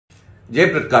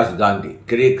Jayaprakash Gandhi,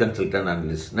 career consultant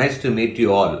analyst. Nice to meet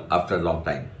you all after a long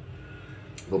time.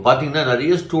 இப்போ பார்த்தீங்கன்னா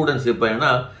நிறைய students இப்போ ஏன்னா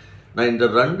நான் இந்த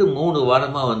 2-3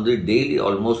 வாரமாக வந்து daily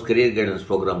almost career guidance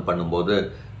program பண்ணும்போது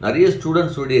நிறைய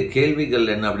ஸ்டூடெண்ட்ஸுடைய கேள்விகள்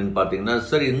என்ன அப்படின்னு பார்த்தீங்கன்னா,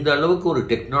 சார் இந்த அளவுக்கு ஒரு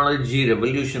டெக்னாலஜி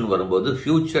ரெவல்யூஷன் வரும்போது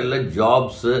ஃப்யூச்சரில்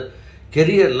ஜாப்ஸு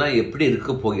கெரியர்லாம் எப்படி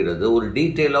இருக்க போகிறது, ஒரு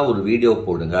டீட்டெயிலாக ஒரு வீடியோ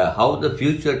போடுங்க. How the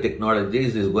future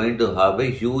technologies is going to have a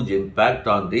huge impact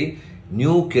on the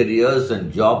new careers and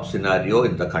job scenario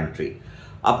in the country.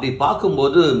 அப்படி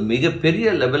பார்க்கும்போது மிகப்பெரிய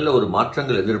லெவலில் ஒரு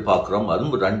மாற்றங்கள் எதிர்பார்க்குறோம்.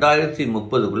 அதுவும்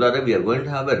 2030 we are going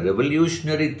to have a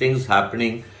revolutionary things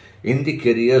happening in the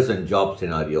careers and job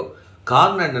scenario.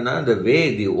 காரணம் என்னன்னா, இந்த வே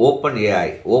தி ஓப்பன்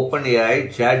ஏஐ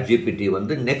சேட் ஜிபிடி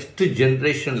வந்து நெக்ஸ்ட்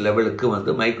ஜென்ரேஷன் லெவலுக்கு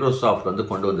வந்து மைக்ரோசாஃப்ட் வந்து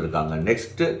கொண்டு வந்திருக்காங்க.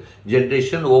 Next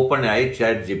generation open AI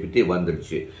chat GPT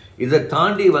வந்துருச்சு. இதை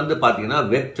தாண்டி வந்து பார்த்தீங்கன்னா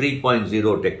web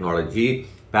 3.0 technology,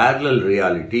 parallel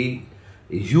reality,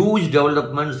 huge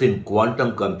developments in quantum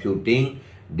computing,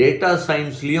 data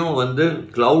science-லியும் வந்து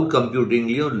cloud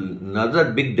computing-லியும் another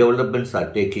big developments are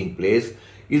taking place.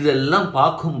 இதெல்லாம்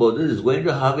பார்க்கும்போது is going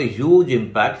to have a huge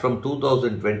impact from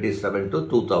 2027 to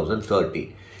 2030.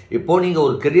 இப்போ நீங்கள்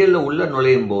ஒரு கெரியரில் உள்ள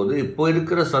நுழையும் போது இப்போ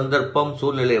இருக்கிற சந்தர்ப்பம்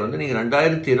சூழ்நிலை வந்து நீங்கள்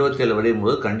 2027 வரையும்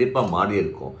போது கண்டிப்பாக மாறி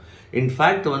இருக்கும்.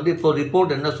 இன்ஃபேக்ட் வந்து இப்போ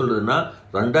ரிப்போர்ட் என்ன சொல்லுதுன்னா,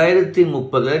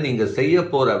 2030 நீங்கள் செய்ய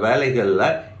போகிற வேலைகளில்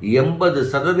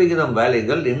 80%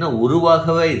 வேலைகள் இன்னும்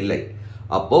உருவாகவே இல்லை.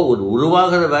 அப்போது ஒரு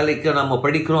உருவாகிற வேலைக்கு நம்ம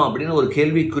படிக்கிறோம் அப்படின்னு ஒரு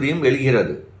கேள்விக்குறியும்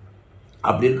எழுகிறது.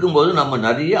 அப்படி இருக்கும்போது நம்ம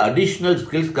நிறைய அடிஷ்னல்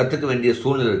ஸ்கில்ஸ் கற்றுக்க வேண்டிய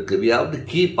சூழ்நிலை இருக்குது. We have to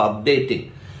keep updating.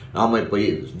 நாம் இப்போ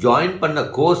ஜாயின் பண்ண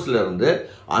கோர்ஸ்லேருந்து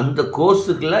அந்த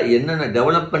கோர்ஸுக்குள்ள என்னென்ன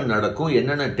டெவலப்மெண்ட் நடக்கும்,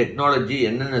 என்னென்ன டெக்னாலஜி,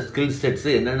 என்னென்ன ஸ்கில் செட்ஸு,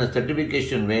 என்னென்ன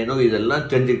சர்டிஃபிகேஷன் வேணும், இதெல்லாம்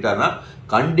தெரிஞ்சுக்கிட்டாங்கன்னா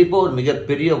கண்டிப்பாக ஒரு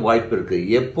மிகப்பெரிய வாய்ப்பு இருக்குது.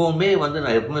 எப்போவுமே வந்து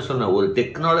நான் எப்பவுமே சொன்னேன், ஒரு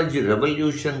டெக்னாலஜி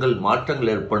ரெவல்யூஷன்கள்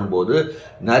மாற்றங்கள் ஏற்படும் போது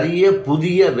நிறைய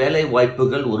புதிய வேலை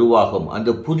வாய்ப்புகள் உருவாகும். அந்த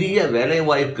புதிய வேலை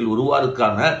வாய்ப்புகள்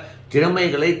உருவாக்குறதுக்கான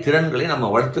திறன்களை நம்ம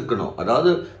வளர்த்துக்கணும். அதாவது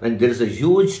when there is a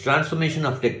huge transformation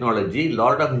of technology,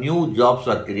 lot of new jobs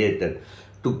are created.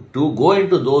 To go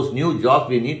into those new jobs,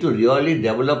 we need to really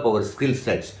develop our skill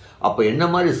sets. அப்போ என்ன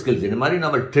மாதிரி ஸ்கில்ஸ், இந்த மாதிரி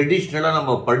நம்ம ட்ரெடிஷ்னலாக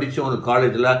நம்ம படித்தோம். ஒரு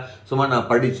காலேஜில் சும்மா நான்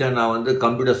படித்தேன், நான் வந்து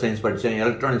கம்ப்யூட்டர் சயின்ஸ் படித்தேன்,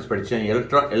 எலக்ட்ரானிக்ஸ் படித்தேன்,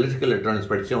 எலக்ட்ரிக்கல்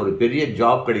எலக்ட்ரானிக்ஸ் படித்தேன், ஒரு பெரிய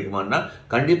ஜாப் கிடைக்குமான்னா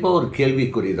கண்டிப்பாக ஒரு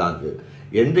கேள்விக்குறி தான் அது.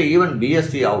 எந்த ஈவன்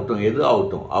பிஎஸ்சி ஆகட்டும், எது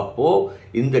ஆகட்டும். அப்போது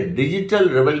இந்த டிஜிட்டல்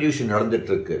ரெவல்யூஷன்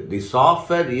நடந்துட்டு இருக்கு. தி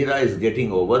software Ira is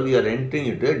getting over. We are entering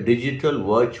into digital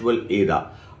virtual ஈரா.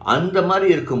 அந்த மாதிரி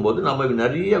இருக்கும்போது நம்ம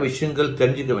நிறைய விஷயங்கள்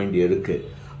தெரிஞ்சுக்க வேண்டிய இருக்கு.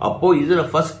 அப்போது இதில்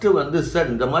ஃபஸ்ட்டு வந்து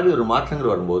சார் இந்த மாதிரி ஒரு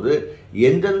மாற்றங்கள் வரும்போது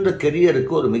எந்தெந்த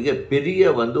கெரியருக்கு ஒரு மிகப்பெரிய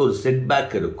வந்து ஒரு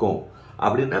செட்பேக் இருக்கும்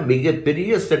அப்படின்னா,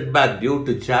 மிகப்பெரிய setback due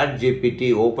to chat GPT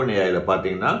open ஏஐல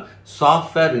பார்த்தீங்கன்னா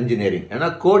சாஃப்ட்வேர் இன்ஜினியரிங். ஏன்னா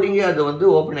கோடிங்கே அது வந்து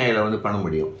ஓப்பன் ஏஐல வந்து பண்ண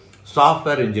முடியும்.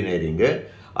 சாஃப்ட்வேர் இன்ஜினியரிங்கு,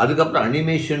 அதுக்கப்புறம்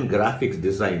animation, graphics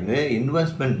design,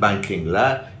 investment பேங்கிங்கில்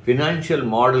financial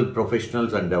model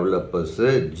professionals and developers,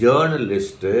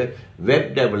 journalist,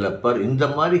 web developer, இந்த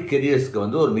மாதிரி கெரியர்ஸ்க்கு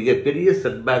வந்து ஒரு மிகப்பெரிய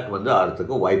செட்பேக் வந்து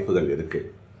ஆகிறதுக்கு வாய்ப்புகள் இருக்குது.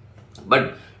 But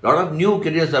lot of new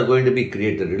careers are going to be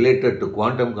created related to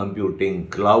quantum computing,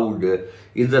 cloud,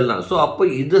 இதெல்லாம். ஸோ அப்போ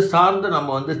இது சார்ந்த நம்ம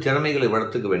வந்து திறமைகளை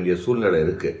வளர்த்துக்க வேண்டிய சூழ்நிலை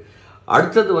இருக்குது.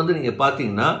 அடுத்தது வந்து நீங்கள்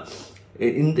பார்த்தீங்கன்னா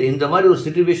இந்த மாதிரி ஒரு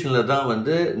சிச்சுவேஷனில் தான்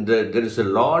வந்து there is a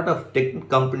lot of tech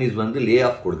companies வந்து லே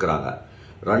ஆஃப் கொடுக்குறாங்க.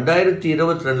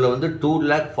 2022 வந்து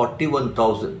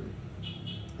 241,000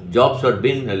 jobs are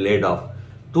been laid off.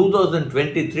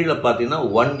 2023 பார்த்தீங்கன்னா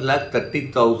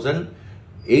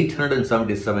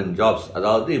 130,877 ஜாப்ஸ்.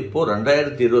 அதாவது இப்போ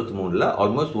 2023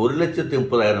 ஆல்மோஸ்ட்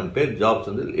 1,30,000 பேர் ஜாப்ஸ்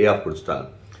வந்து லே ஆஃப் கொடுத்துட்டாங்க.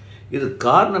 இது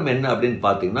காரணம் என்ன அப்படின்னு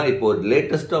பார்த்தீங்கன்னா, இப்போ ஒரு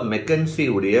லேட்டஸ்டாக மெக்கன்சி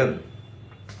உடைய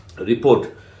ரிப்போர்ட்,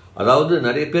 அதாவது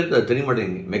நிறைய பேருக்கு அது தெரிய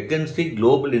மாட்டேங்குது. மெக்கன்சி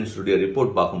குளோபல் இன்ஸ்டியூட்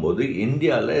ரிப்போர்ட் பார்க்கும்போது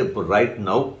இந்தியாவில் இப்போ right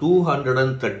now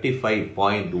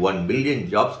 235.1 billion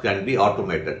jobs can be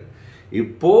automated.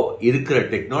 இப்போ இருக்கிற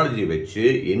டெக்னாலஜி வச்சு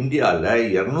இந்தியாவில்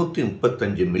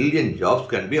 235 million jobs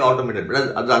can be automated.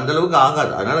 அது அந்த அளவுக்கு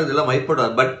ஆகாது, அதனால இதெல்லாம்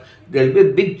மைப்படாது. But there will be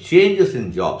big changes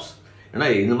in jobs. ஏன்னா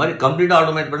இந்த மாதிரி கம்ப்ளீட்டாக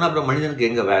ஆட்டோமேட் பண்ணால் அப்புறம் மனிதனுக்கு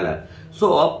எங்கே வேலை? ஸோ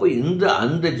அப்போ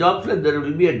அந்த ஜாப்ஸில் there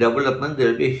will be a development, there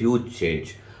will be a huge change.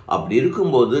 அப்படி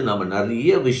இருக்கும்போது நம்ம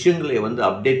நிறைய விஷயங்களை வந்து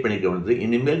அப்டேட் பண்ணிக்க வேண்டியது.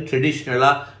 இனிமேல்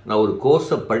ட்ரெடிஷ்னலாக நான் ஒரு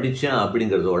கோர்ஸை படித்தேன்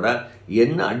அப்படிங்கிறதோட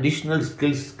என்ன அடிஷ்னல்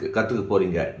ஸ்கில்ஸ் கற்றுக்க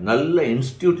போகிறீங்க, நல்ல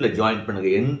இன்ஸ்டியூட்டில் ஜாயின்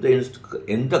பண்ணுங்கள்.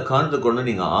 எந்த காரணத்தை கொண்டு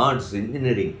நீங்கள் ஆர்ட்ஸ்,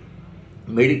 இன்ஜினியரிங்,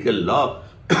 மெடிக்கல், லா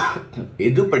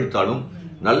எது படித்தாலும்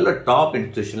நல்ல டாப்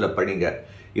இன்ஸ்டியூஷனில் படிங்க.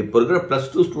 இப்போ இருக்கிற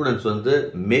 +2 ஸ்டூடெண்ட்ஸ் வந்து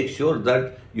make sure that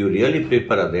you really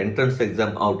prepare. அது என்ட்ரன்ஸ்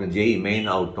எக்ஸாம் ஆகட்டும், ஜேஇ மெயின்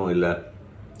ஆகட்டும், இல்லை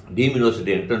டீம்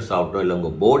யூனிவர்சிட்டி என்ட்ரன்ஸ் ஆகட்டும், இல்லை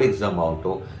உங்கள் போர்டு எக்ஸாம்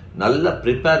ஆகட்டும், நல்லா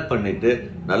ப்ரிப்பேர் பண்ணிவிட்டு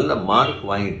நல்ல மார்க்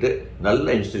வாங்கிட்டு நல்ல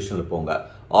இன்ஸ்டியூஷனில் போங்க.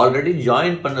 ஆல்ரெடி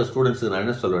ஜாயின் பண்ண ஸ்டூடெண்ட்ஸுக்கு நான்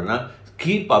என்ன சொல்வேன்னா,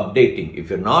 keep updating.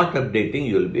 If you not updating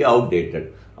you will be outdated.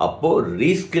 அப்போது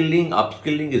reskilling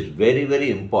upskilling is very very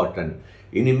important.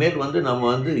 இனிமேல்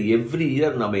நம்ம எவ்ரி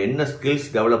இயர் நம்ம என்ன ஸ்கில்ஸ்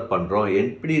டெவலப் பண்ணுறோம்,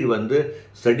 எப்படி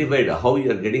certified, how you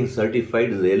are getting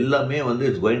certified, இது எல்லாமே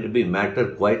it's going to be matter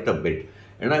quite a bit.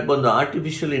 ஏன்னா இப்போ இந்த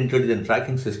ஆர்டிஃபிஷியல் இன்டெலிஜென்ஸ்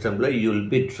ட்ராக்கிங் சிஸ்டமில் யூ வில்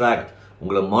பி ட்ராக்ட்.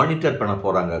 உங்களை மானிட்டர் பண்ண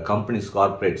போகிறாங்க கம்பெனிஸ்,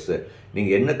 கார்பரேட்ஸு.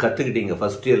 நீங்கள் என்ன கற்றுக்கிட்டீங்க,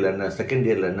 ஃபஸ்ட் இயரில் என்ன, செகண்ட்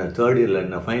இயரில் என்ன, தேர்ட் இயரில்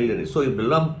என்ன, ஃபைனல் இயர். ஸோ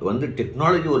இப்படிலாம்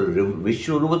டெக்னாலஜி ஒரு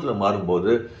விஸ்வரூபத்தில்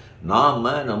மாறும்போது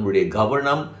நம்மளுடைய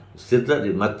கவனம்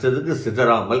மற்றதுக்கு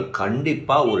சிதறாமல்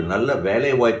கண்டிப்பாக ஒரு நல்ல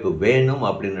வேலை வாய்ப்பு வேணும்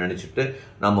அப்படின்னு நினச்சிட்டு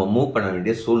நம்ம மூவ் பண்ண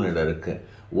வேண்டிய சூழ்நிலை இருக்குது.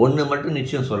 ஒன்று மட்டும்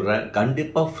நிச்சயம் சொல்கிறேன்,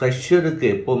 கண்டிப்பாக ஃப்ரெஷருக்கு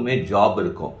எப்போவுமே ஜாப்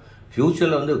இருக்கும்.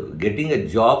 ஃப்யூச்சரில் getting a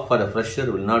job for a fresher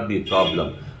will not be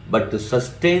problem. But to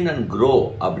sustain and grow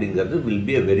அப்படிங்கிறது will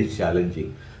be a very challenging.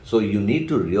 So you need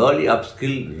to really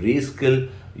upskill, reskill,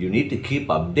 you need to keep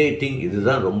updating.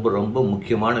 இதுதான் ரொம்ப ரொம்ப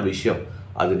முக்கியமான விஷயம்.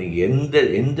 அது நீங்கள்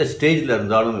எந்த ஸ்டேஜில்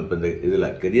இருந்தாலும், இப்போ இந்த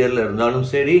இதில் கெரியரில் இருந்தாலும்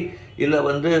சரி, இல்லை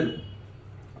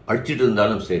படிச்சுட்டு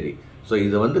இருந்தாலும் சரி. ஸோ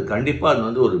இதை கண்டிப்பாக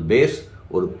அது ஒரு பேஸ்,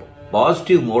 ஒரு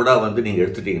பாசிட்டிவ் மோடாக நீங்கள்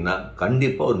எடுத்துட்டீங்கன்னா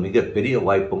கண்டிப்பாக ஒரு மிகப்பெரிய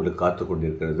வாய்ப்பு உங்களுக்கு காத்து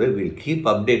கொண்டிருக்கிறது. Will keep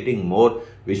updating more.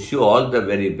 Wish you all the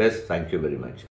very best. Thank you very much.